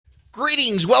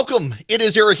Greetings, welcome. It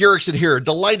is Eric Erickson here.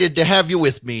 Delighted to have you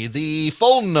with me. The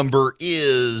phone number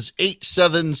is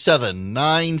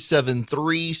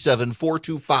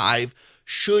 877-973-7425.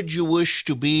 Should you wish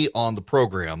to be on the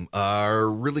program,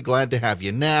 really glad to have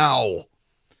you. Now,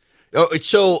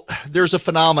 so there's a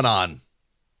phenomenon.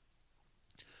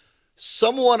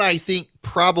 Someone I think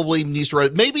probably needs to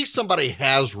write, maybe somebody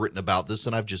has written about this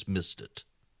and I've just missed it.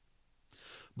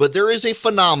 But there is a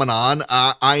phenomenon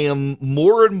I am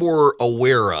more and more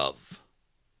aware of.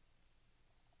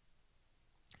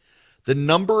 The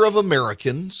number of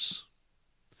Americans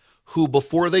who,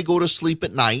 before they go to sleep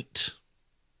at night,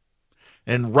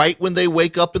 and right when they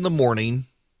wake up in the morning,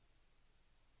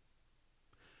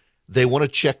 they want to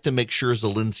check to make sure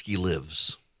Zelensky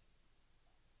lives,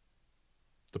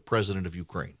 the president of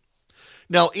Ukraine.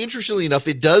 Now, interestingly enough,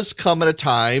 it does come at a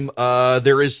time,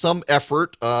 there is some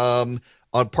effort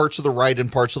on parts of the right and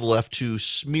parts of the left to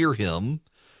smear him,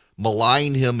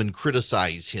 malign him, and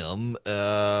criticize him.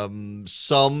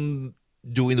 Some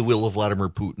doing the will of Vladimir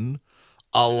Putin.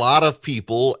 A lot of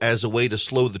people, as a way to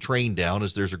slow the train down,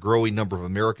 as there's a growing number of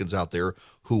Americans out there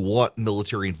who want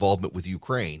military involvement with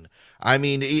Ukraine. I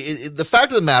mean, the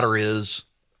fact of the matter is,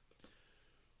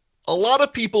 a lot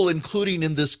of people, including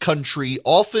in this country,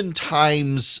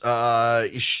 oftentimes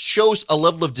shows a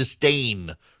level of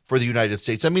disdain for the United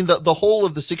States. I mean, the whole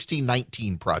of the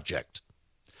 1619 project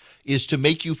is to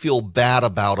make you feel bad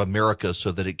about America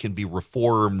so that it can be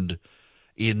reformed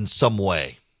in some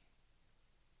way.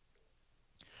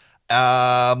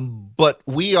 But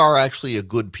we are actually a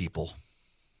good people.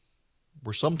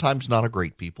 We're sometimes not a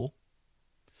great people,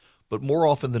 but more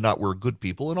often than not, we're a good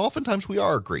people, and oftentimes we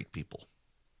are a great people.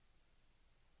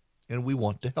 And we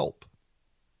want to help.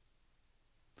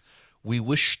 We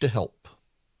wish to help.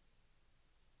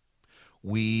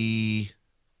 We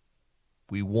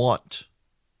want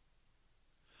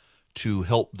to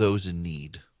help those in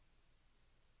need.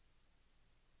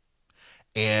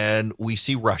 And we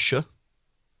see Russia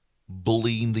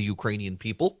bullying the Ukrainian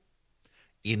people,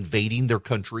 invading their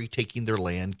country, taking their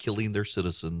land, killing their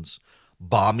citizens,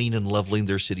 bombing and leveling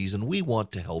their cities, and we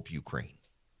want to help Ukraine.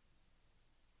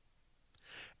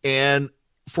 And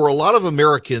for a lot of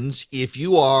Americans, if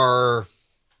you are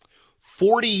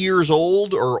 40 years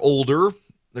old or older,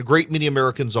 a great many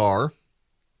Americans are,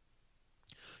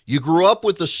 you grew up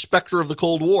with the specter of the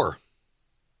Cold War.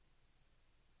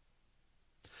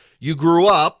 You grew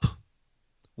up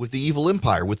with the evil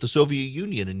empire, with the Soviet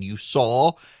Union, and you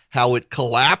saw how it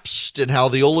collapsed and how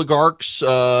the oligarchs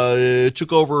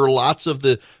took over lots of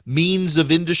the means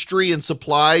of industry and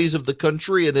supplies of the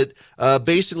country, and it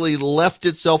basically left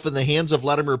itself in the hands of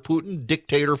Vladimir Putin,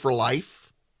 dictator for life.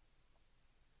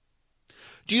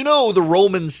 Do you know the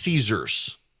Roman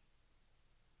Caesars?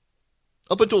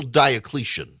 Up until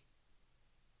Diocletian,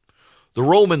 the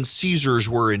Roman Caesars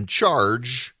were in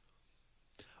charge,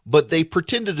 but they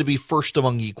pretended to be first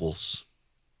among equals.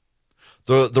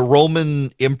 The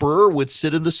Roman emperor would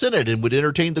sit in the Senate and would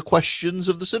entertain the questions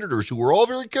of the senators, who were all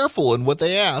very careful in what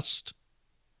they asked.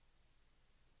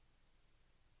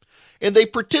 And they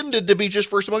pretended to be just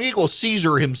first among equals.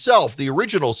 Caesar himself, the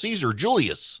original Caesar,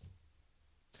 Julius,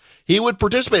 he would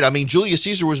participate. I mean, Julius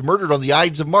Caesar was murdered on the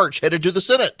Ides of March, headed to the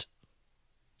Senate.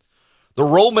 The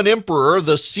Roman emperor,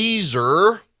 the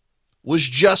Caesar, was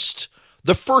just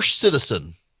the first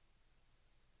citizen.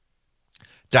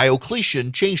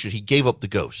 Diocletian changed it. He gave up the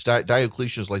ghost.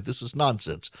 Diocletian is like, this is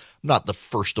nonsense. I'm not the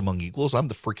first among equals. I'm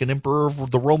the freaking emperor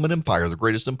of the Roman Empire, the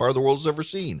greatest empire the world has ever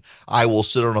seen. I will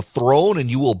sit on a throne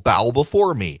and you will bow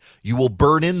before me. You will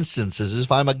burn incense as if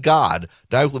I'm a god.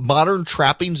 Modern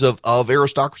trappings of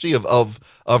aristocracy, of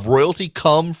royalty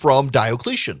come from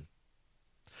Diocletian.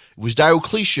 It was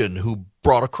Diocletian who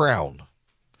brought a crown.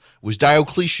 It was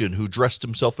Diocletian who dressed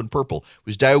himself in purple. It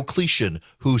was Diocletian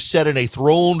who said in a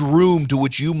throned room to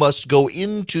which you must go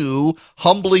into,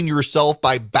 humbling yourself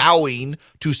by bowing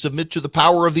to submit to the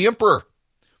power of the emperor.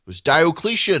 It was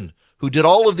Diocletian who did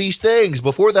all of these things.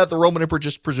 Before that, the Roman emperor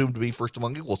just presumed to be first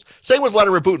among equals. Same with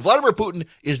Vladimir Putin. Vladimir Putin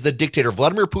is the dictator.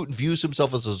 Vladimir Putin views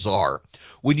himself as a czar.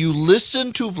 When you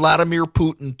listen to Vladimir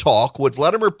Putin talk, what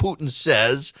Vladimir Putin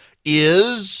says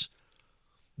is,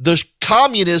 the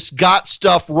communists got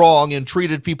stuff wrong and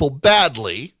treated people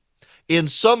badly, in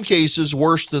some cases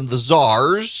worse than the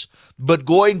czars. But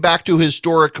going back to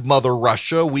historic Mother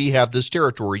Russia, we have this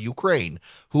territory, Ukraine.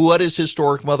 What is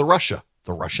historic Mother Russia?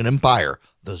 The Russian Empire.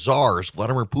 The czars.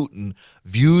 Vladimir Putin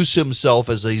views himself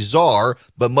as a czar,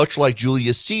 but much like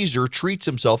Julius Caesar, treats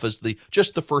himself as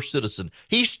just the first citizen.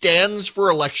 He stands for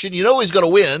election. You know he's going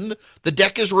to win. The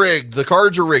deck is rigged. The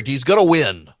cards are rigged. He's going to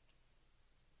win.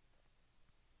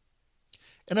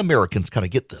 And Americans kind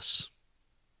of get this.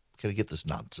 Kind of get this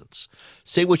nonsense.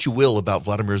 Say what you will about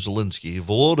Volodymyr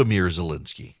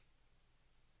Zelensky.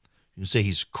 You can say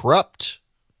he's corrupt.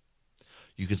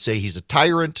 You can say he's a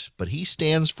tyrant, but he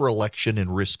stands for election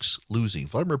and risks losing.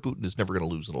 Vladimir Putin is never going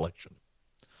to lose an election.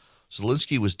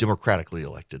 Zelensky was democratically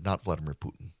elected, not Vladimir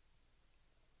Putin.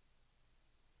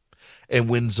 And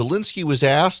when Zelensky was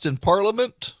asked in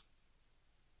Parliament,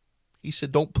 he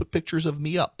said, don't put pictures of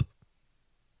me up.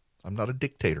 I'm not a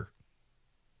dictator.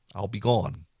 I'll be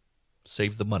gone.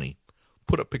 Save the money.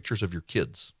 Put up pictures of your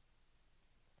kids.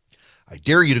 I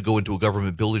dare you to go into a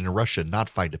government building in Russia and not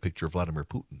find a picture of Vladimir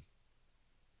Putin.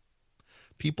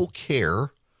 People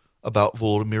care about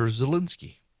Volodymyr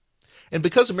Zelensky. And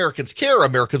because Americans care,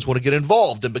 Americans want to get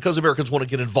involved. And because Americans want to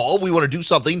get involved, we want to do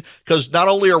something, because not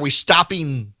only are we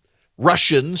stopping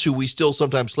Russians, who we still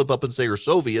sometimes slip up and say are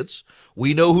Soviets,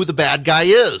 we know who the bad guy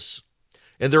is.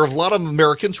 And there are a lot of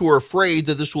Americans who are afraid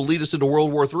that this will lead us into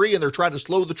World War III, and they're trying to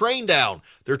slow the train down.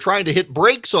 They're trying to hit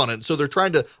brakes on it. So they're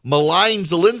trying to malign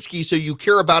Zelensky so you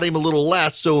care about him a little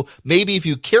less. So maybe if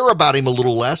you care about him a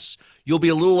little less, you'll be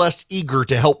a little less eager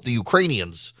to help the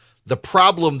Ukrainians. The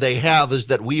problem they have is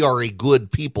that we are a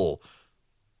good people,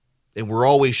 and we're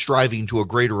always striving to a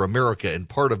greater America. And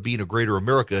part of being a greater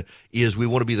America is we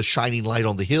want to be the shining light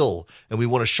on the hill, and we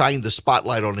want to shine the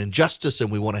spotlight on injustice,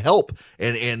 and we want to help.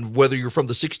 And whether you're from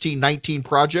the 1619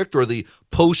 Project or the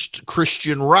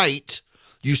post-Christian right,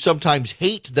 you sometimes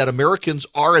hate that Americans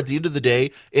are, at the end of the day,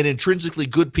 an intrinsically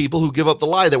good people who give up the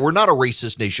lie that we're not a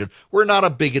racist nation. We're not a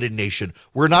bigoted nation.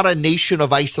 We're not a nation of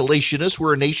isolationists.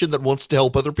 We're a nation that wants to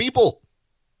help other people.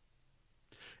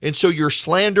 And so your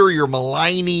slander, your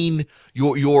maligning,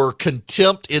 your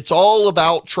contempt, it's all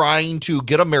about trying to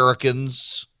get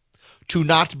Americans to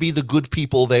not be the good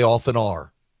people they often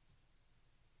are.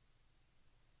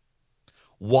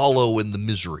 Wallow in the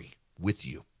misery with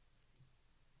you.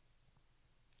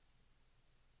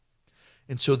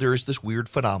 And so there is this weird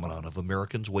phenomenon of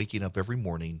Americans waking up every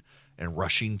morning and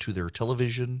rushing to their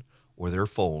television or their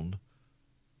phone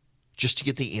just to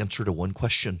get the answer to one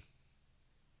question.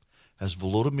 Has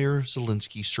Volodymyr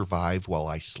Zelensky survived while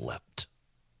I slept?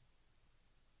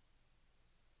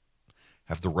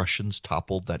 Have the Russians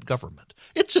toppled that government?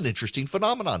 It's an interesting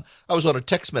phenomenon. I was on a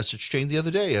text message chain the other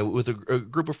day with a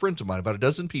group of friends of mine, about a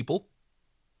dozen people.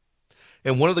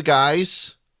 And one of the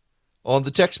guys on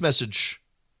the text message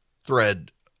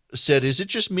thread said, is it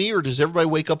just me, or does everybody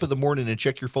wake up in the morning and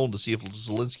check your phone to see if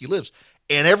Zelensky lives?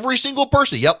 And every single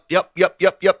person, yep,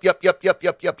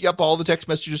 all the text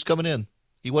messages coming in.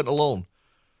 He wasn't alone.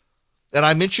 And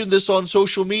I mentioned this on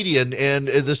social media, and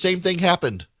the same thing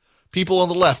happened. People on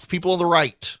the left, people on the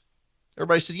right.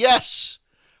 Everybody said, yes,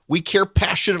 we care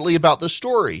passionately about this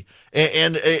story.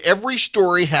 And every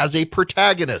story has a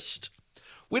protagonist.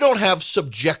 We don't have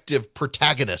subjective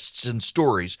protagonists in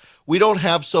stories. We don't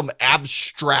have some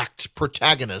abstract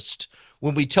protagonist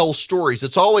when we tell stories.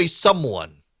 It's always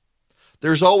someone.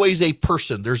 There's always a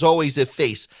person. There's always a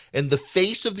face. And the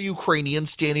face of the Ukrainians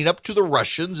standing up to the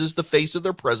Russians is the face of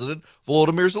their president,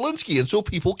 Volodymyr Zelensky. And so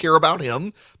people care about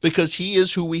him because he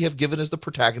is who we have given as the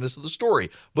protagonist of the story.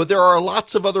 But there are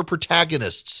lots of other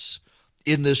protagonists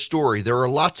in this story. There are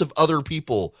lots of other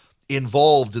people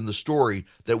involved in the story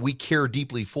that we care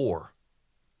deeply for.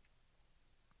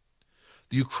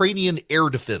 The Ukrainian air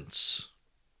defense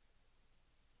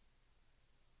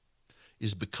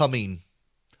is becoming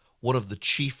one of the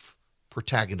chief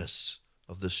protagonists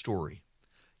of this story,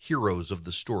 heroes of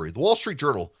the story. The Wall Street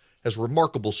Journal has a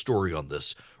remarkable story on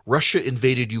this. Russia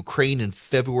invaded Ukraine in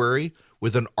February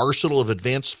with an arsenal of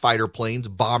advanced fighter planes,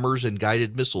 bombers, and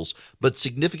guided missiles. But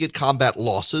significant combat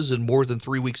losses and more than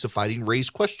 3 weeks of fighting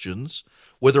raise questions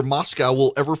whether Moscow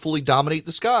will ever fully dominate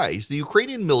the skies. The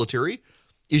Ukrainian military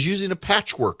is using a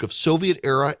patchwork of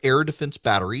Soviet-era air defense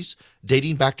batteries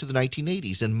dating back to the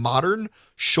 1980s and modern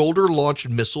shoulder-launched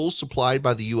missiles supplied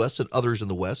by the U.S. and others in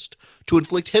the West to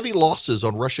inflict heavy losses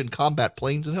on Russian combat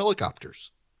planes and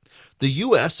helicopters. The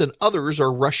U.S. and others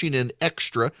are rushing in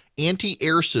extra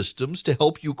anti-air systems to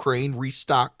help Ukraine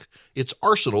restock its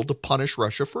arsenal to punish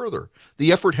Russia further.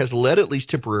 The effort has led, at least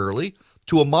temporarily,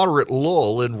 to a moderate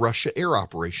lull in Russia air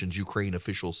operations, Ukraine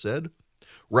officials said.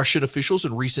 Russian officials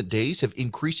in recent days have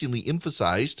increasingly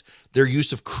emphasized their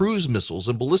use of cruise missiles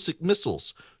and ballistic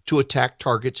missiles to attack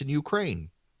targets in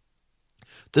Ukraine.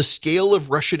 The scale of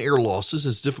Russian air losses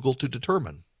is difficult to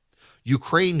determine.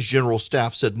 Ukraine's general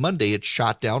staff said Monday it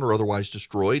shot down or otherwise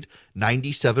destroyed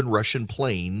 97 Russian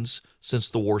planes since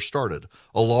the war started,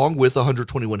 along with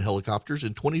 121 helicopters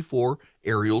and 24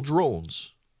 aerial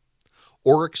drones.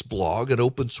 Oryx Blog, an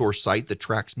open source site that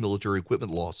tracks military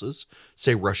equipment losses,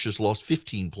 say Russia's lost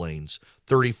 15 planes,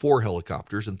 34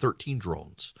 helicopters, and 13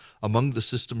 drones. Among the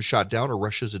systems shot down are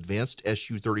Russia's advanced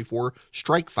Su-34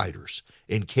 strike fighters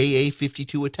and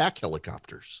Ka-52 attack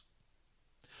helicopters.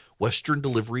 Western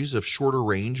deliveries of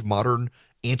shorter-range, modern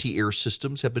anti-air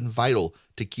systems have been vital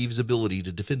to Kyiv's ability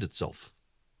to defend itself.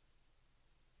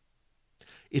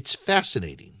 It's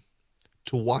fascinating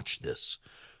to watch this.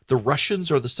 The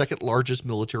Russians are the second largest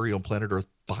military on planet Earth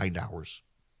behind ours.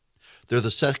 They're the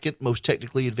second most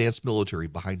technically advanced military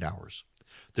behind ours.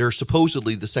 They're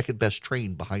supposedly the second best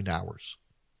trained behind ours.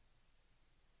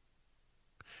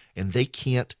 And they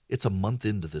can't, it's a month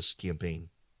into this campaign,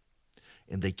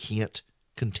 and they can't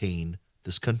contain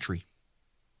this country.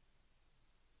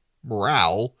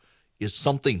 Morale is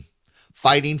something.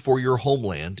 Fighting for your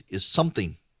homeland is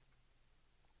something.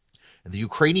 And the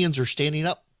Ukrainians are standing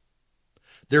up.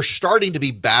 They're starting to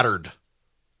be battered.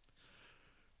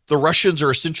 The Russians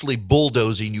are essentially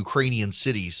bulldozing Ukrainian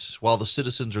cities while the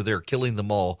citizens are there killing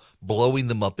them all, blowing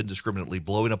them up indiscriminately,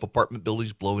 blowing up apartment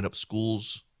buildings, blowing up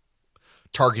schools,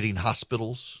 targeting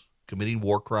hospitals, committing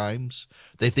war crimes.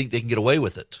 They think they can get away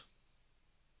with it.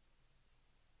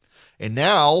 And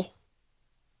now,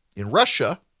 in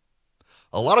Russia,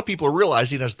 a lot of people are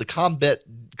realizing as the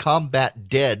combat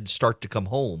dead start to come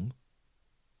home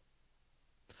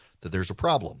that there's a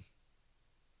problem.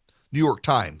 New York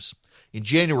Times. In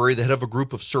January, the head of a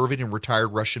group of serving and retired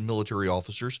Russian military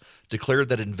officers declared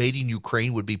that invading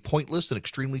Ukraine would be pointless and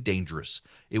extremely dangerous.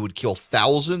 It would kill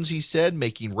thousands, he said,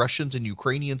 making Russians and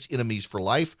Ukrainians enemies for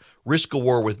life, risk a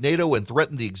war with NATO, and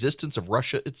threaten the existence of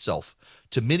Russia itself.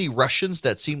 To many Russians,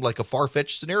 that seemed like a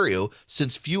far-fetched scenario,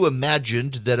 since few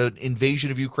imagined that an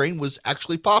invasion of Ukraine was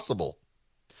actually possible.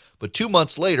 But 2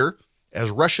 months later, as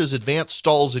Russia's advance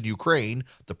stalls in Ukraine,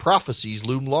 the prophecies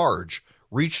loom large.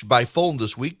 Reached by phone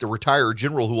this week, the retired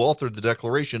general who authored the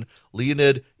declaration,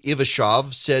 Leonid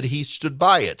Ivashov, said he stood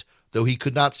by it, though he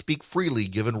could not speak freely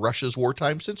given Russia's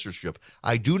wartime censorship.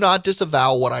 I do not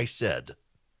disavow what I said.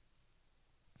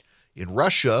 In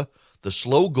Russia, the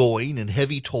slow-going and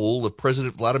heavy toll of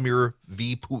President Vladimir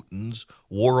V. Putin's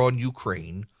war on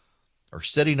Ukraine are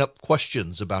setting up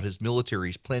questions about his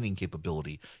military's planning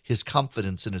capability, his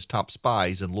confidence in his top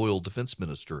spies and loyal defense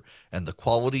minister, and the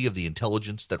quality of the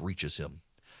intelligence that reaches him.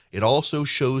 It also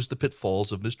shows the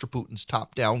pitfalls of Mr. Putin's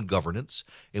top-down governance,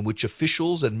 in which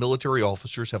officials and military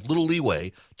officers have little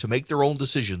leeway to make their own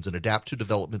decisions and adapt to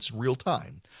developments in real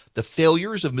time. The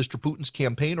failures of Mr. Putin's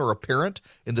campaign are apparent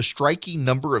in the striking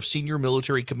number of senior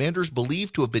military commanders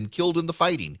believed to have been killed in the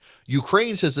fighting.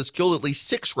 Ukraine says it's killed at least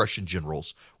 6 Russian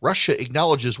generals. Russia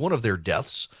acknowledges one of their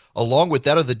deaths, along with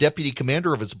that of the deputy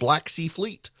commander of its Black Sea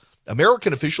Fleet.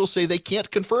 American officials say they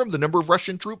can't confirm the number of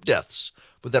Russian troop deaths,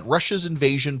 but that Russia's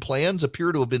invasion plans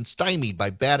appear to have been stymied by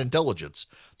bad intelligence.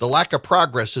 The lack of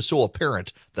progress is so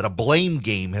apparent that a blame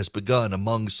game has begun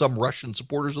among some Russian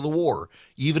supporters of the war,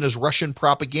 even as Russian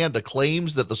propaganda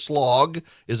claims that the slog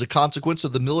is a consequence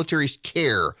of the military's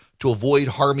care to avoid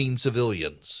harming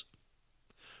civilians.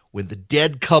 When the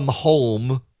dead come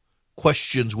home,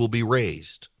 questions will be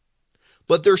raised.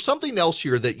 But there's something else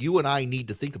here that you and I need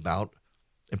to think about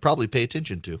and probably pay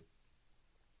attention to.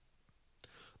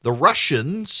 The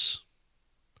Russians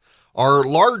are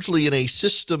largely in a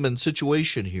system and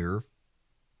situation here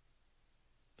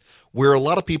where a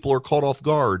lot of people are caught off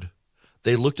guard.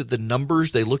 They looked at the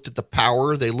numbers, they looked at the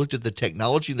power, they looked at the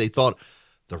technology, and they thought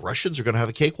the Russians are going to have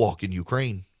a cakewalk in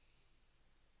Ukraine.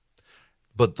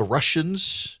 But the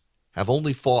Russians have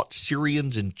only fought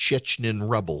Syrians and Chechen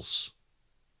rebels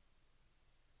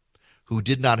who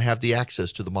did not have the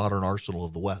access to the modern arsenal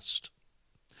of the West.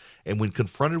 And when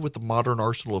confronted with the modern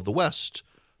arsenal of the West,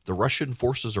 the Russian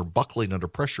forces are buckling under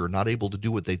pressure, not able to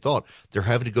do what they thought. They're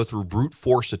having to go through brute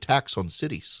force attacks on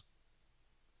cities.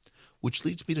 Which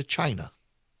leads me to China.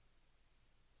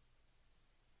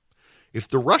 If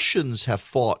the Russians have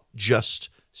fought just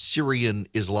Syrian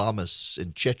Islamists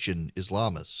and Chechen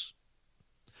Islamists,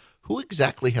 who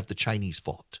exactly have the Chinese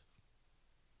fought?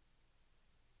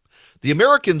 The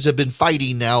Americans have been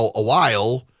fighting now a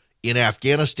while in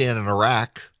Afghanistan and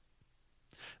Iraq.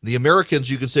 The Americans,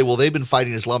 you can say, well, they've been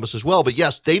fighting Islamists as well. But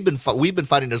yes, we've been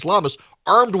fighting Islamists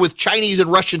armed with Chinese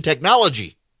and Russian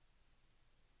technology.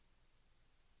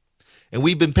 And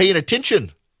we've been paying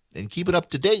attention and keeping up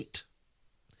to date.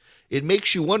 It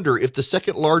makes you wonder, if the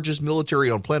second largest military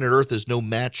on planet Earth is no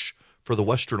match for the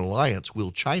Western Alliance,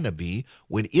 will China be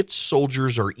when its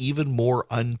soldiers are even more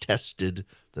untested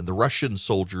than the Russian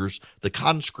soldiers, the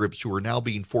conscripts who are now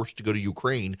being forced to go to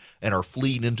Ukraine and are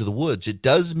fleeing into the woods? It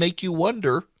does make you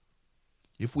wonder,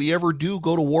 if we ever do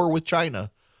go to war with China,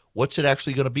 What's it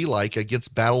actually going to be like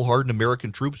against battle-hardened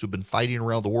American troops who've been fighting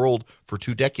around the world for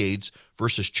 2 decades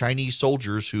versus Chinese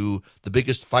soldiers who the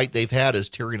biggest fight they've had is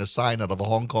tearing a sign out of a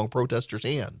Hong Kong protester's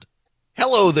hand?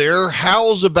 Hello there.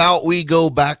 How's about we go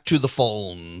back to the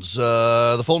phones?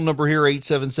 The phone number here,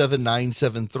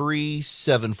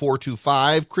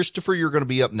 877-973-7425. Christopher, you're going to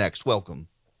be up next. Welcome.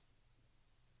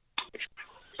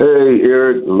 Hey,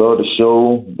 Eric. Love the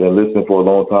show. Been listening for a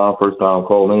long time. First time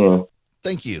calling in.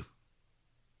 Thank you.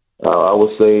 I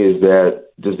would say is that,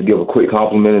 just to give a quick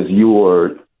compliment, is you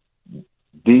are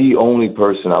the only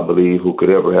person, I believe, who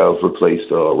could ever have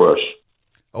replaced Rush.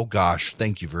 Oh, gosh.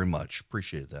 Thank you very much.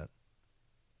 Appreciate that.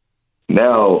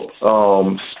 Now,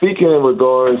 speaking in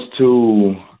regards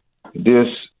to this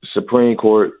Supreme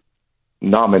Court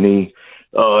nominee,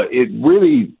 it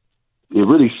really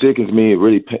sickens me. It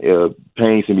really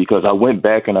pains me because I went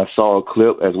back and I saw a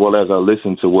clip as well as I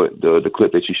listened to what the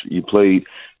clip that you played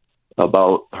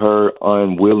about her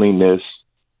unwillingness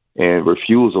and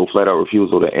flat out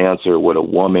refusal to answer what a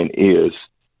woman is,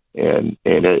 and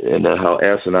how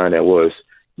asinine that was.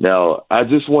 Now, I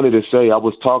just wanted to say I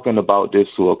was talking about this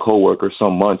to a coworker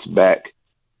some months back,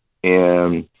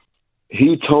 and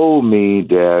he told me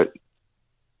that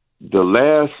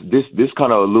this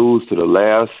kind of alludes to the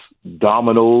last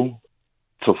domino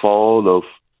to fall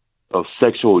of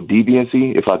sexual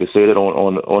deviancy, if I could say that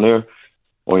on air,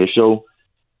 on your show.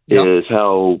 Yep. Is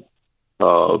how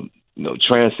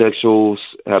transsexuals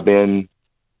have been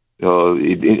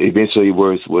eventually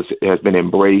has been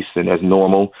embraced and as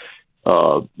normal.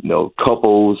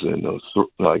 Couples and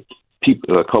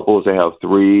couples that have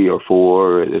 3 or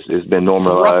 4, it's been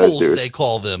normalized. Throuples, they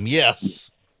call them,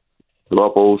 yes.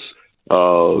 Throuples,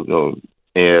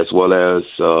 as well as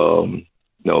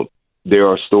there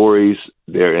are stories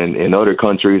there in other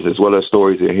countries as well as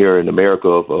stories here in America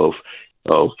of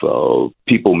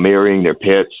people marrying their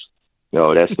pets.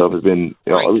 That stuff has been,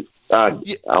 right. I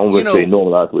don't want to say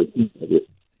normalized with it.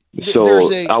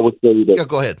 So I would say that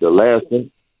go ahead. The last thing.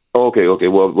 Okay.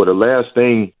 Well, the last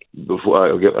thing before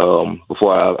I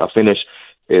finish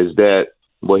is that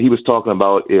what he was talking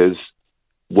about is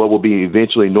what will be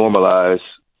eventually normalized,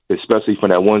 especially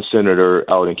from that one senator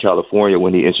out in California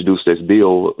when he introduced this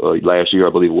bill last year,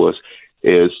 I believe it was,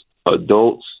 is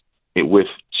adults with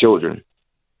children.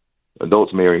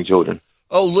 Adults marrying children.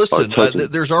 Oh, listen,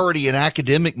 there's already an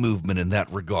academic movement in that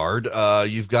regard.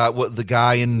 You've got the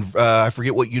guy in, I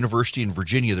forget what university in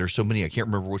Virginia, there's so many, I can't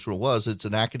remember which one it was. It's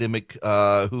an academic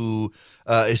who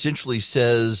essentially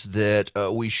says that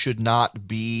we should not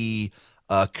be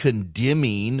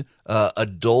condemning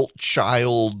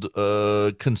adult-child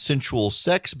consensual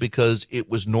sex because it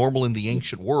was normal in the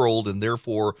ancient world, and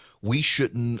therefore we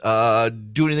shouldn't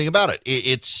do anything about it.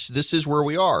 This is where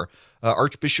we are.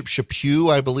 Archbishop Chaput,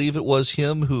 I believe it was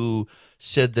him, who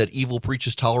said that evil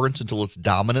preaches tolerance until it's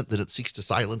dominant, that it seeks to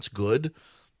silence good.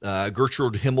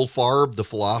 Gertrude Himmelfarb, the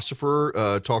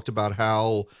philosopher, talked about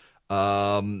how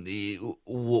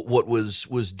what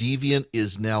was deviant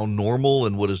is now normal,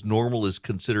 and what is normal is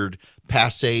considered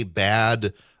passé,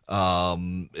 bad,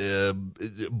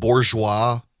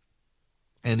 bourgeois.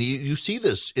 And you see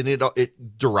this, and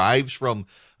it derives from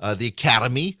the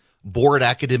academy. Bored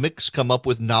academics come up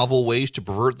with novel ways to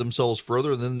pervert themselves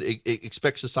further, and then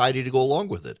expect society to go along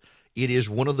with it. It is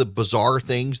one of the bizarre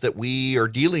things that we are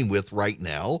dealing with right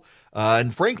now.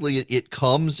 And frankly, it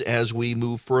comes as we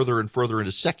move further and further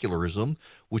into secularism,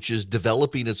 which is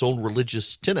developing its own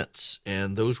religious tenets.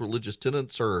 And those religious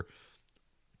tenets are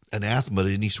anathema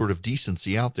to any sort of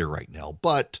decency out there right now.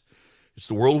 But it's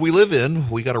the world we live in.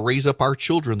 We got to raise up our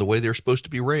children the way they're supposed to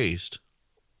be raised.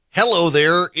 Hello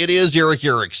there, it is Eric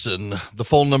Erickson. The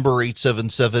phone number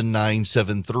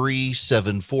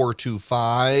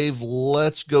 877-973-7425.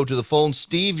 Let's go to the phone.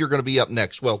 Steve, you're going to be up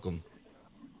next. Welcome.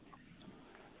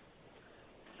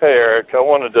 Hey, Eric. I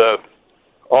wanted to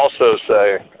also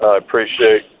say I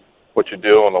appreciate what you do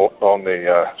on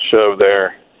the show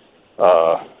there.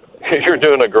 You're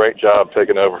doing a great job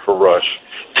taking over for Rush.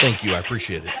 Thank you. I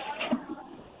appreciate it.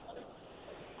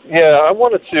 Yeah, I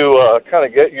wanted to kind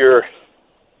of get your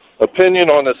opinion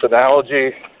on this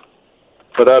analogy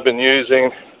that I've been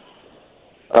using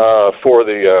for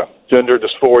the gender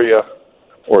dysphoria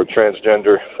or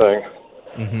transgender thing.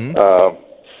 Mm-hmm.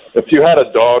 If you had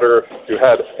a daughter who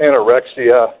had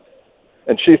anorexia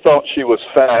and she thought she was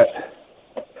fat,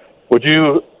 would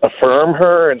you affirm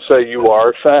her and say you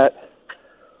are fat?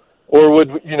 Or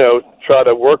would, try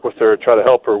to work with her, try to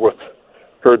help her with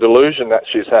her delusion that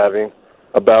she's having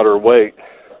about her weight?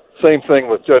 Same thing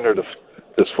with gender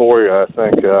dysphoria. I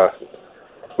think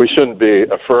we shouldn't be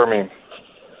affirming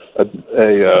a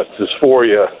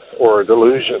dysphoria or a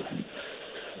delusion.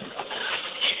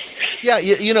 Yeah,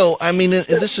 I mean,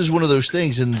 this is one of those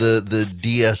things in the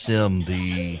DSM,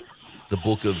 the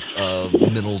book of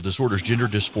mental disorders. Gender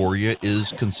dysphoria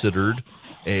is considered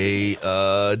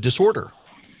a disorder.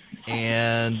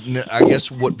 And I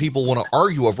guess what people want to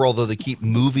argue over, although they keep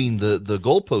moving the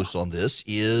goalposts on this,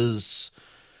 is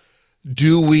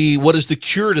what is the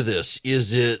cure to this?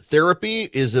 Is it therapy?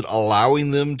 Is it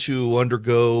allowing them to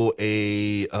undergo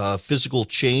a physical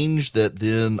change that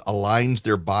then aligns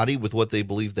their body with what they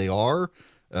believe they are?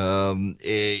 That's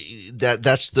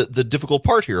the difficult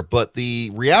part here. But the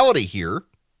reality here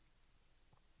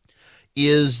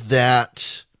is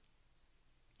that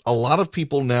a lot of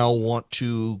people now want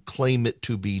to claim it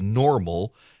to be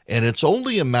normal, and it's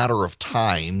only a matter of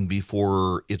time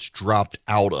before it's dropped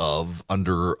out of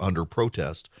under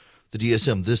protest. The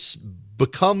DSM, this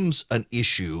becomes an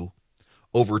issue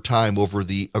over time over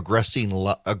the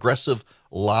aggressive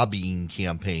lobbying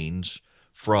campaigns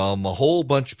from a whole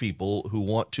bunch of people who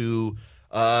want to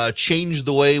change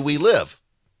the way we live.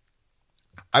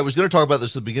 I was going to talk about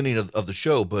this at the beginning of the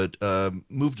show, but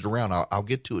moved it around. I'll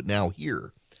get to it now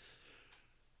here.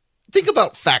 Think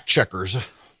about fact checkers.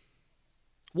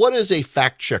 What is a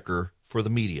fact checker for the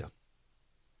media?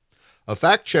 A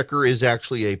fact checker is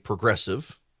actually a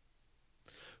progressive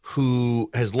who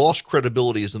has lost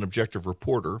credibility as an objective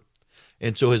reporter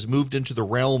and so has moved into the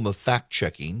realm of fact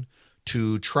checking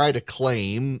to try to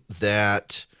claim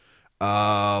that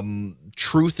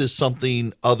truth is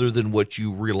something other than what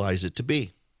you realize it to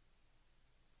be.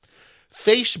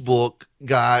 Facebook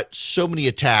got so many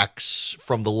attacks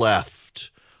from the left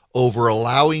over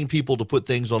allowing people to put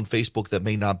things on Facebook that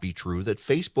may not be true, that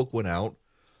Facebook went out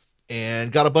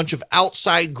and got a bunch of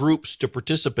outside groups to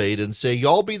participate and say,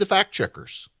 y'all be the fact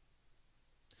checkers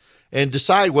and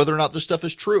decide whether or not this stuff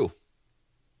is true.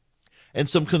 And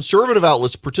some conservative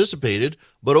outlets participated,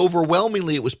 but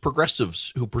overwhelmingly it was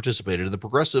progressives who participated. And the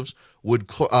progressives would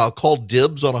call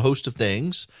dibs on a host of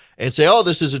things and say, oh,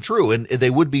 this isn't true. And they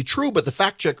would be true, but the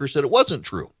fact checker said it wasn't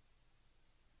true.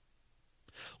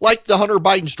 Like the Hunter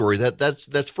Biden story,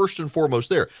 that's first and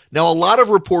foremost there. Now, a lot of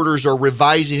reporters are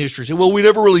revising history, saying, well, we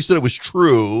never really said it was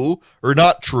true or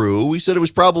not true. We said it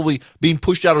was probably being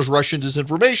pushed out as Russian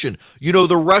disinformation.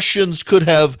 The Russians could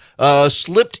have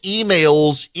slipped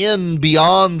emails in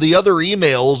beyond the other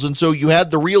emails, and so you had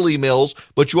the real emails,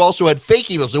 but you also had fake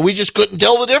emails, and we just couldn't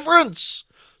tell the difference.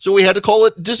 So we had to call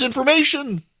it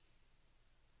disinformation.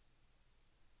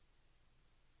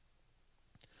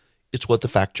 It's what the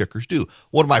fact checkers do.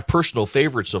 One of my personal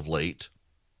favorites of late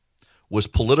was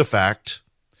PolitiFact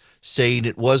saying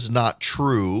it was not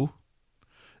true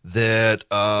that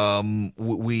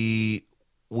we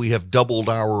have doubled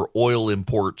our oil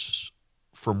imports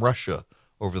from Russia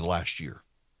over the last year.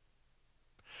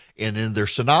 And in their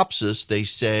synopsis, they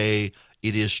say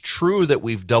it is true that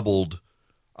we've doubled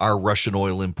our Russian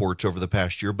oil imports over the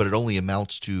past year, but it only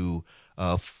amounts to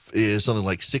is something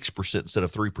like 6% instead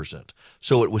of 3%.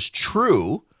 So it was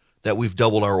true that we've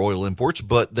doubled our oil imports,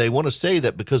 but they want to say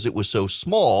that because it was so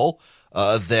small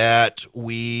that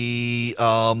we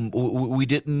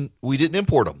didn't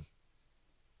import them.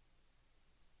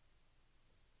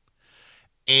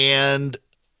 And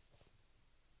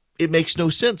it makes no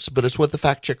sense, but it's what the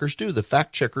fact checkers do. The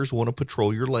fact checkers want to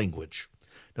patrol your language.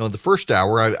 Now, in the first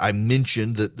hour, I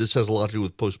mentioned that this has a lot to do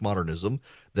with postmodernism,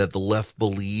 that the left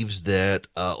believes that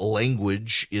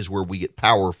language is where we get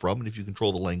power from. And if you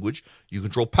control the language, you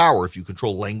control power. If you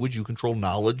control language, you control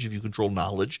knowledge. If you control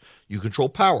knowledge, you control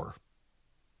power.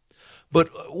 But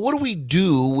what do we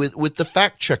do with the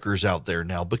fact checkers out there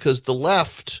now? Because the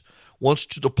left wants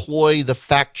to deploy the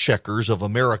fact checkers of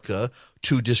America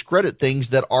to discredit things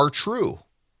that are true.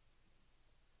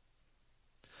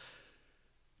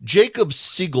 Jacob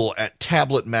Siegel at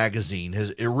Tablet Magazine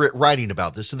has writing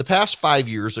about this. In the past 5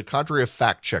 years, a cadre of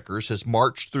fact checkers has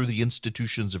marched through the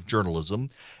institutions of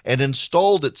journalism and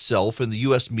installed itself in the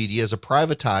U.S. media as a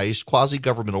privatized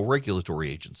quasi-governmental regulatory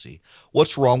agency.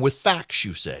 What's wrong with facts,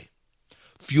 you say?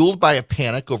 Fueled by a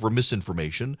panic over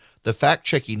misinformation, the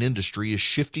fact-checking industry is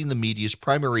shifting the media's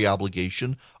primary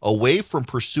obligation away from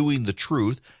pursuing the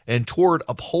truth and toward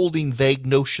upholding vague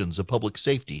notions of public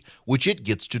safety, which it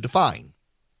gets to define.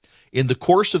 In the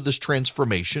course of this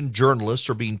transformation, journalists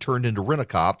are being turned into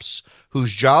rent-a-cops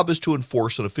whose job is to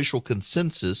enforce an official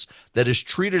consensus that is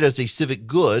treated as a civic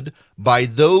good by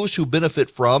those who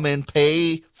benefit from and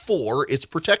pay for its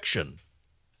protection.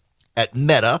 At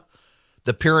Meta,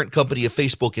 the parent company of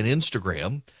Facebook and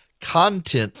Instagram,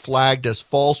 content flagged as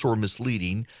false or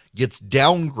misleading gets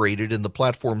downgraded in the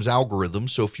platform's algorithm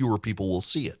so fewer people will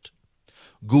see it.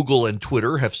 Google and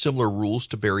Twitter have similar rules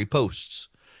to bury posts.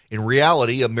 In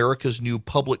reality, America's new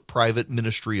public-private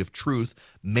ministry of truth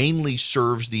mainly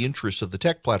serves the interests of the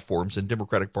tech platforms and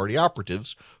Democratic Party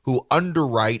operatives who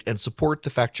underwrite and support the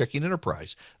fact-checking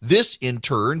enterprise. This, in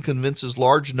turn, convinces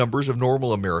large numbers of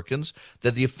normal Americans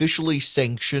that the officially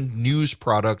sanctioned news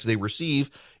product they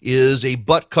receive is a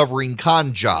butt-covering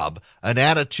con job, an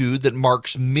attitude that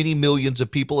marks many millions of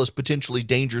people as potentially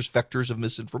dangerous vectors of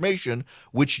misinformation,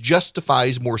 which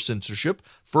justifies more censorship,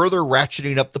 further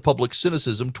ratcheting up the public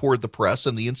cynicism toward the press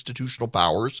and the institutional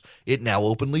powers it now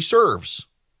openly serves.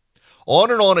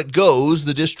 On and on it goes,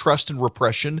 the distrust and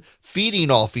repression feeding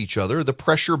off each other, the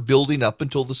pressure building up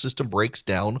until the system breaks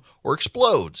down or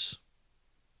explodes.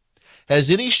 Has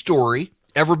any story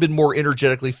ever been more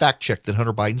energetically fact-checked than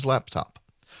Hunter Biden's laptop?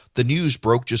 The news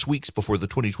broke just weeks before the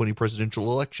 2020 presidential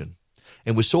election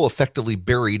and was so effectively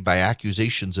buried by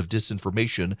accusations of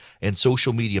disinformation and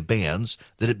social media bans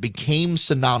that it became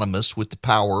synonymous with the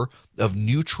power of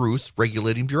new truth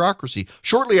regulating bureaucracy.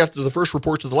 Shortly after the first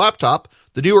reports of the laptop,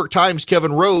 the New York Times'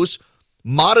 Kevin Rose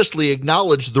modestly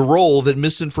acknowledged the role that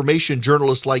misinformation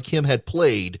journalists like him had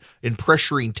played in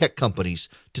pressuring tech companies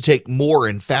to take more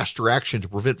and faster action to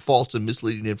prevent false and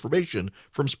misleading information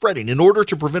from spreading in order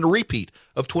to prevent a repeat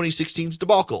of 2016's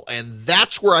debacle. And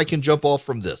that's where I can jump off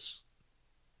from this.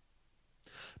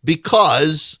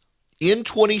 Because in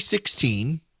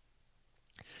 2016,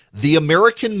 the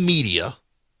American media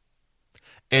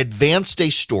advanced a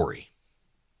story,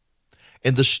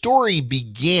 and the story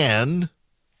began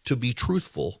to be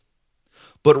truthful,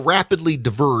 but rapidly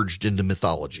diverged into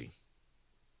mythology.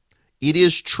 It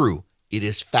is true. It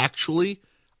is factually,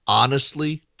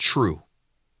 honestly true.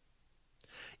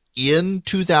 In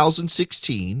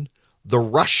 2016, the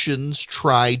Russians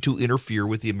tried to interfere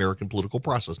with the American political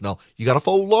process. Now, you got to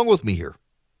follow along with me here,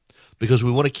 because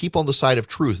we want to keep on the side of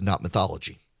truth, not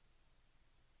mythology.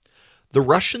 The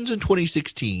Russians in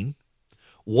 2016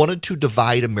 wanted to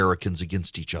divide Americans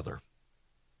against each other.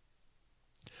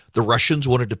 The Russians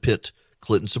wanted to pit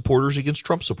Clinton supporters against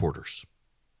Trump supporters.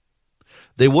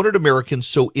 They wanted Americans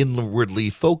so inwardly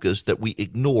focused that we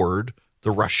ignored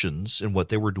the Russians and what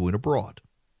they were doing abroad.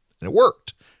 And it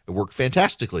worked. It worked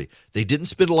fantastically. They didn't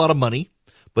spend a lot of money,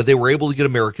 but they were able to get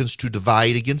Americans to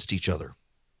divide against each other.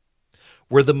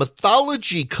 Where the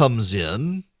mythology comes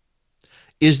in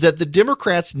is that the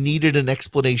Democrats needed an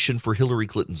explanation for Hillary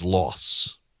Clinton's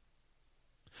loss.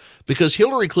 Because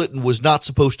Hillary Clinton was not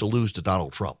supposed to lose to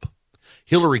Donald Trump.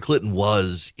 Hillary Clinton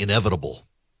was inevitable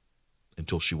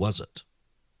until she wasn't.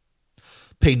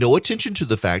 Pay no attention to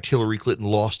the fact Hillary Clinton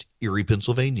lost Erie,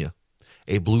 Pennsylvania,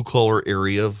 a blue-collar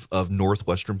area of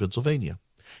northwestern Pennsylvania.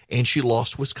 And she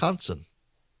lost Wisconsin.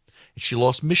 And she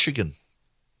lost Michigan.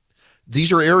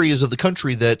 These are areas of the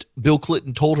country that Bill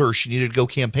Clinton told her she needed to go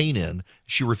campaign in.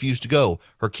 She refused to go.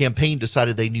 Her campaign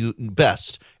decided they knew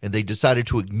best, and they decided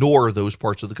to ignore those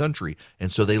parts of the country.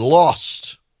 And so they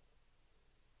lost.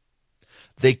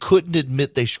 They couldn't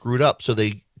admit they screwed up, so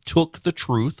they took the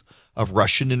truth of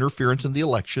Russian interference in the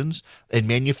elections and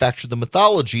manufactured the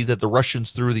mythology that the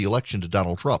Russians threw the election to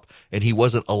Donald Trump, and he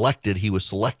wasn't elected, he was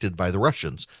selected by the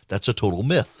Russians. That's a total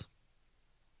myth.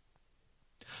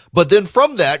 But then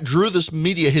from that drew this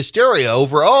media hysteria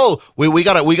over, we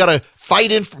gotta fight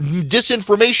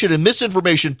disinformation and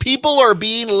misinformation. People are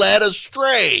being led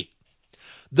astray.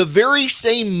 The very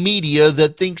same media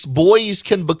that thinks boys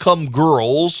can become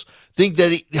girls think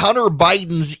that Hunter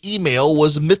Biden's email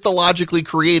was mythologically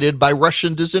created by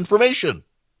Russian disinformation.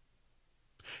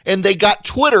 And they got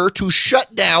Twitter to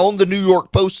shut down the New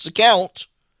York Post's account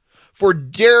for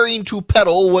daring to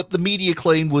peddle what the media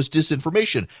claimed was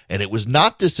disinformation. And it was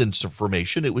not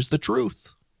disinformation, it was the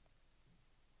truth.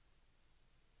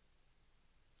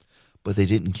 But they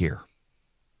didn't care.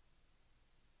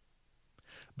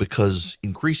 Because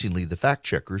increasingly the fact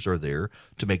checkers are there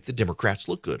to make the Democrats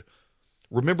look good.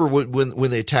 Remember when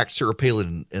they attacked Sarah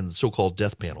Palin and the so-called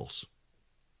death panels?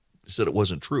 They said it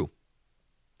wasn't true.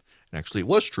 And actually it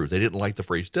was true. They didn't like the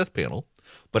phrase death panel,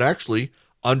 but actually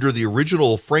under the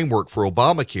original framework for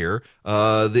Obamacare,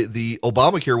 the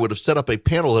Obamacare would have set up a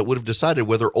panel that would have decided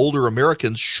whether older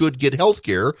Americans should get health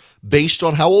care based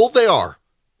on how old they are.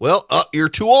 Well, you're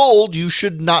too old. You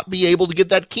should not be able to get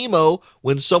that chemo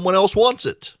when someone else wants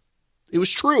it. It was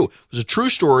true. It was a true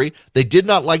story. They did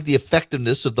not like the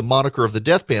effectiveness of the moniker of the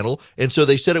death panel, and so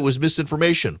they said it was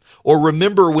misinformation. Or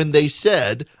remember when they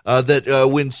said that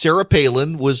when Sarah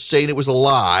Palin was saying it was a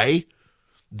lie,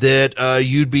 that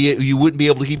you wouldn't be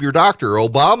able to keep your doctor.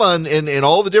 Obama and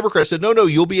all the Democrats said, no,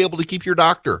 you'll be able to keep your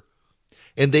doctor.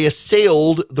 And they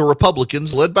assailed the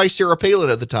Republicans, led by Sarah Palin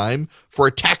at the time, for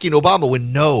attacking Obama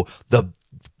when no, the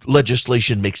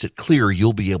legislation makes it clear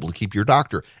you'll be able to keep your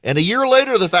doctor. And a year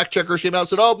later, the fact checkers came out and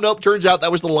said, oh, nope, turns out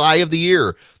that was the lie of the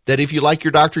year, that if you like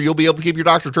your doctor, you'll be able to keep your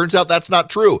doctor. Turns out that's not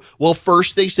true. Well,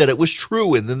 first they said it was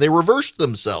true, and then they reversed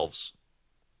themselves.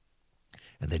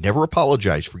 And they never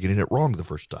apologized for getting it wrong the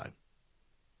first time.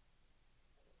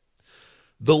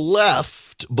 The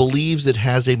left believes it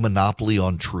has a monopoly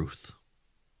on truth.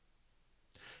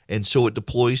 And so it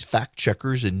deploys fact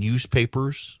checkers in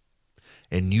newspapers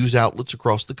and news outlets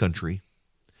across the country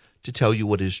to tell you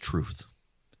what is truth.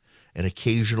 And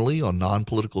occasionally on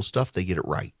non-political stuff, they get it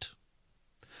right.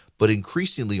 But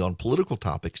increasingly on political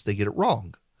topics, they get it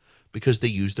wrong because they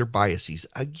use their biases.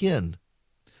 Again,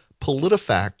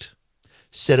 PolitiFact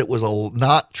said it was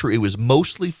not true. It was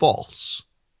mostly false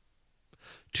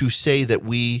to say that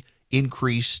we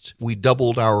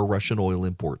doubled our Russian oil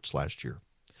imports last year.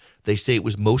 They say it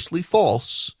was mostly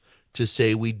false to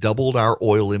say we doubled our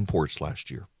oil imports last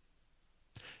year.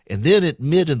 And then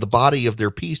admit in the body of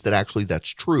their piece that actually that's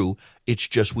true. It's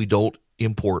just we don't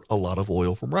import a lot of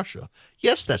oil from Russia.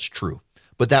 Yes, that's true.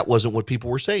 But that wasn't what people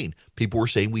were saying. People were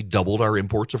saying we doubled our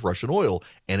imports of Russian oil.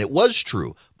 And it was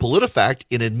true. PolitiFact,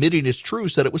 in admitting it's true,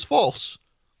 said it was false.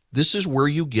 This is where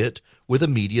you get with a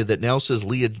media that now says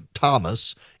Leah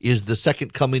Thomas is the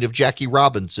second coming of Jackie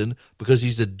Robinson because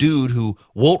he's a dude who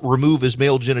won't remove his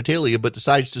male genitalia but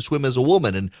decides to swim as a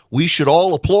woman. And we should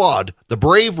all applaud the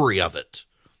bravery of it,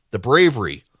 the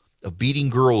bravery of beating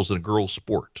girls in a girls'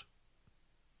 sport.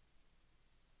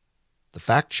 The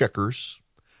fact checkers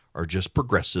are just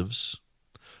progressives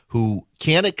who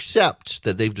can't accept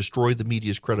that they've destroyed the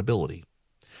media's credibility.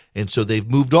 And so they've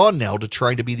moved on now to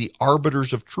trying to be the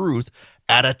arbiters of truth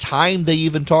at a time they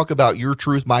even talk about your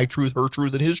truth, my truth, her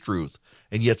truth, and his truth.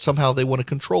 And yet somehow they want to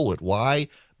control it. Why?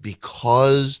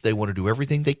 Because they want to do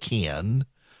everything they can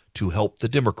to help the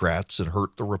Democrats and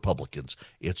hurt the Republicans.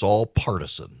 It's all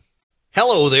partisan.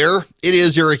 Hello there. It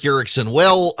is Eric Erickson.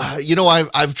 Well,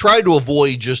 I've tried to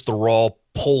avoid just the raw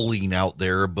polling out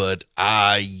there, but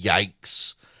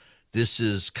yikes. This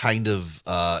is kind of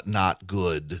not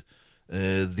good.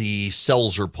 The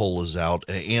Selzer poll is out.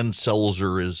 Ann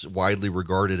Selzer is widely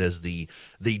regarded as the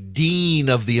dean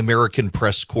of the American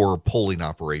Press Corps polling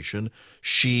operation.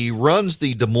 She runs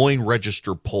the Des Moines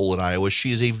Register poll in Iowa.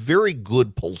 She is a very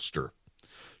good pollster.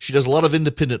 She does a lot of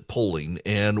independent polling.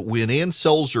 And when Ann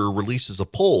Selzer releases a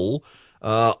poll,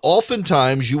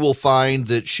 oftentimes you will find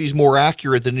that she's more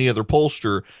accurate than any other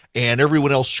pollster, and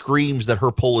everyone else screams that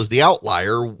her poll is the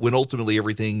outlier when ultimately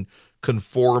everything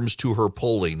conforms to her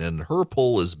polling, and her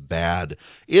poll is bad.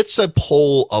 It's a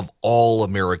poll of all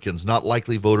Americans, not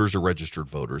likely voters or registered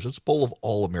voters. It's a poll of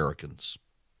all Americans.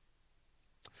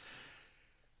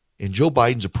 And Joe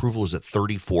Biden's approval is at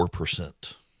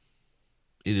 34%.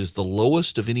 It is the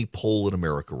lowest of any poll in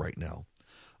America right now.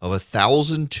 Of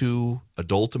 1,002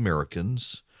 adult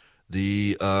Americans,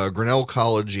 the Grinnell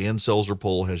College Ann Selzer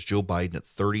poll has Joe Biden at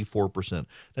 34%.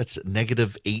 That's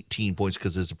negative 18 points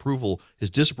because his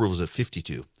disapproval is at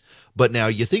 52. But now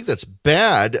you think that's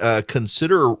bad.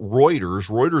 Consider Reuters.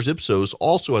 Reuters Ipsos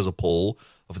also has a poll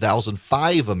of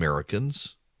 1,005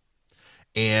 Americans,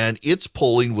 and its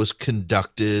polling was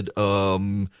conducted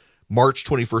March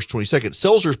 21st, 22nd.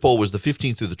 Selzer's poll was the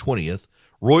 15th through the 20th.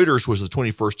 Reuters was the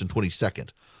 21st and 22nd.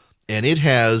 And it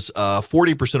has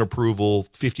 40% approval,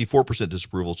 54%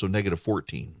 disapproval, so negative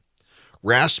 14.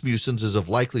 Rasmussen's is of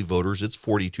likely voters. It's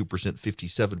 42%,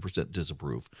 57%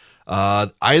 disapprove.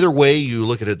 Either way you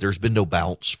look at it, there's been no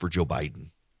bounce for Joe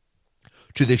Biden.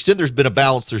 To the extent there's been a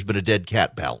bounce, there's been a dead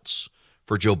cat bounce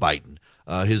for Joe Biden.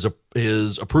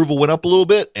 His approval went up a little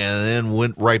bit and then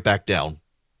went right back down.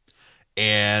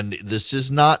 And this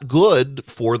is not good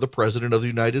for the president of the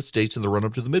United States in the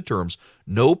run-up to the midterms.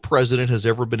 No president has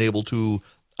ever been able to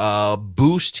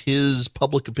boost his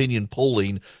public opinion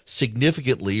polling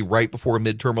significantly right before a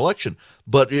midterm election.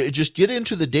 But just get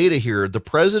into the data here. The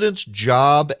president's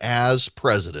job as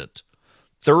president,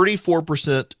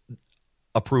 34%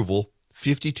 approval,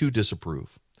 52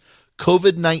 disapprove.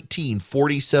 COVID-19,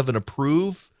 47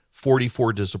 approve,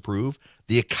 44 disapprove.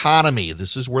 The economy,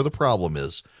 this is where the problem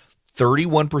is.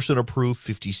 31% approve,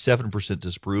 57%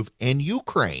 disapprove, and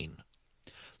Ukraine,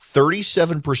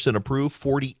 37% approve,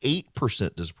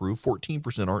 48% disapprove,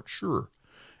 14% aren't sure.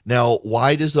 Now,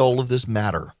 why does all of this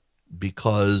matter?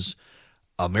 Because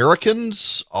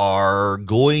Americans are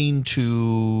going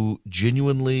to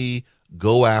genuinely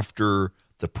go after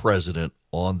the president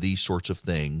on these sorts of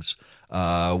things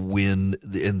and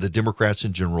the Democrats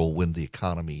in general when the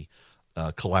economy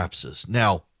collapses.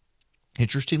 Now,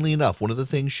 interestingly enough, one of the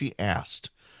things she asked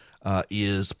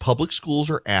is public schools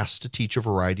are asked to teach a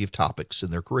variety of topics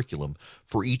in their curriculum.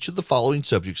 For each of the following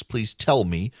subjects, please tell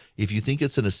me if you think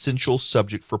it's an essential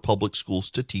subject for public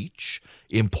schools to teach,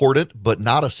 important but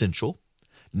not essential,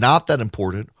 not that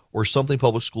important, or something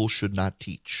public schools should not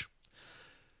teach.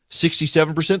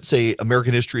 67% say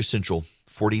American history essential.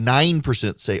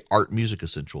 49% say art music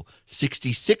essential.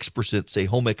 66% say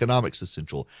home economics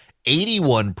essential.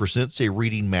 81% say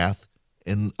reading, math,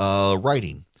 and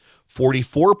writing.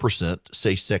 44%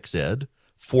 say sex ed.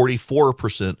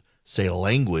 44% say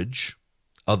language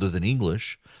other than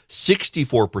English.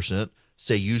 64%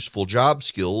 say useful job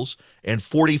skills. And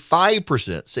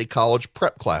 45% say college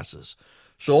prep classes.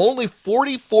 So only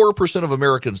 44% of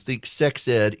Americans think sex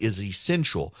ed is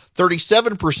essential.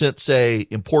 37% say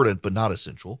important but not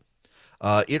essential.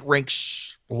 It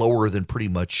ranks lower than pretty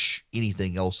much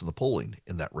anything else in the polling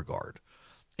in that regard.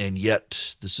 And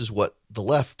yet, this is what the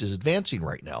left is advancing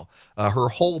right now. Her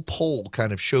whole poll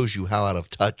kind of shows you how out of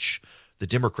touch the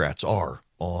Democrats are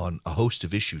on a host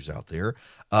of issues out there.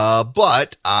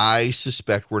 But I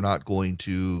suspect we're not going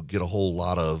to get a whole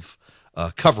lot of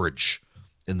coverage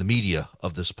in the media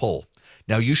of this poll.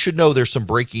 Now, you should know there's some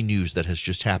breaking news that has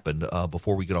just happened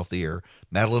before we get off the air.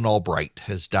 Madeleine Albright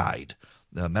has died.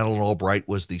 Madeleine Albright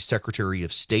was the Secretary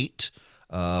of State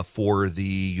for the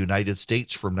United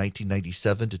States from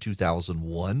 1997 to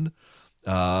 2001.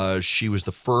 She was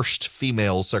the first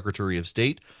female Secretary of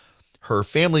State. Her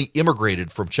family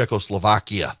immigrated from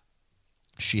Czechoslovakia.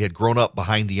 She had grown up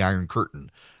behind the Iron Curtain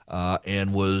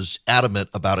and was adamant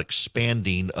about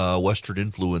expanding Western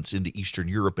influence into Eastern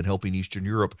Europe and helping Eastern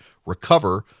Europe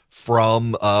recover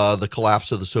from the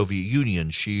collapse of the Soviet Union.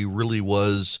 She really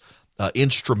was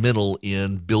instrumental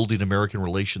in building American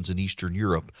relations in Eastern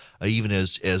Europe. Even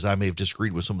as I may have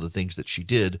disagreed with some of the things that she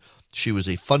did, she was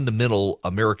a fundamental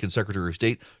American Secretary of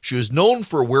State. She was known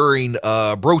for wearing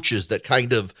brooches that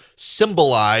kind of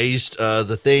symbolized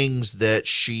the things that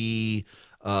she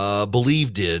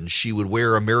believed in. She would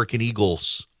wear American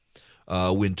eagles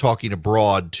when talking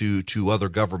abroad to other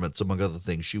governments, among other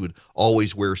things. She would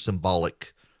always wear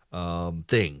symbolic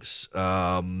things.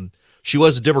 She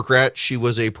was a Democrat. She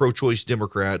was a pro-choice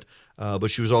Democrat, but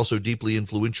she was also deeply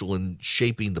influential in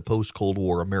shaping the post-Cold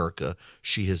War America.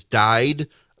 She has died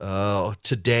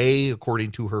today,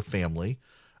 according to her family.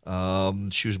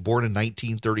 She was born in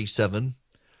 1937,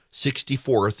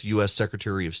 64th U.S.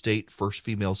 Secretary of State, first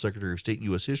female Secretary of State in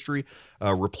U.S. history,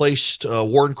 replaced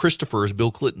Warren Christopher as Bill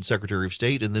Clinton's Secretary of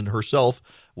State, and then herself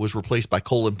was replaced by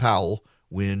Colin Powell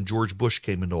when George Bush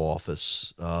came into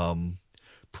office.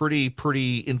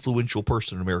 Pretty influential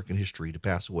person in American history to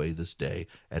pass away this day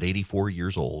at 84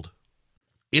 years old.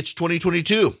 It's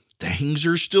 2022. Things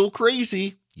are still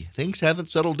crazy. Things haven't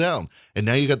settled down. And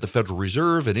now you got the Federal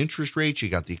Reserve and interest rates. You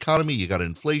got the economy. You got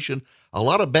inflation. A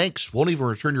lot of banks won't even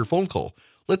return your phone call.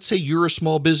 Let's say you're a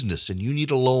small business and you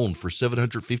need a loan for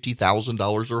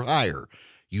 $750,000 or higher.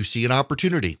 You see an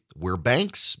opportunity where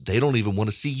banks, they don't even want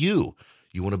to see you.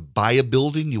 You want to buy a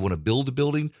building. You want to build a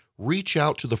building. Reach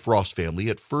out to the Frost family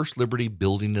at First Liberty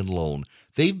Building and Loan.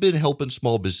 They've been helping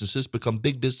small businesses become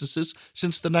big businesses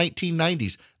since the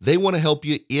 1990s. They want to help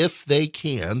you if they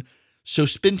can. So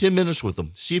spend 10 minutes with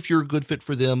them. See if you're a good fit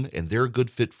for them and they're a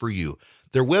good fit for you.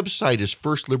 Their website is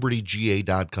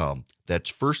firstlibertyga.com.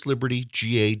 That's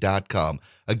firstlibertyga.com.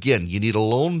 Again, you need a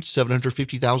loan,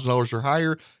 $750,000 or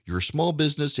higher. You're a small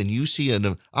business and you see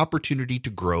an opportunity to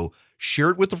grow. Share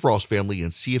it with the Frost family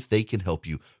and see if they can help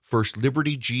you.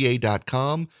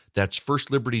 Firstlibertyga.com. That's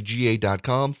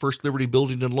firstlibertyga.com. First Liberty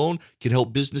Building and Loan can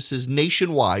help businesses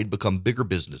nationwide become bigger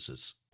businesses.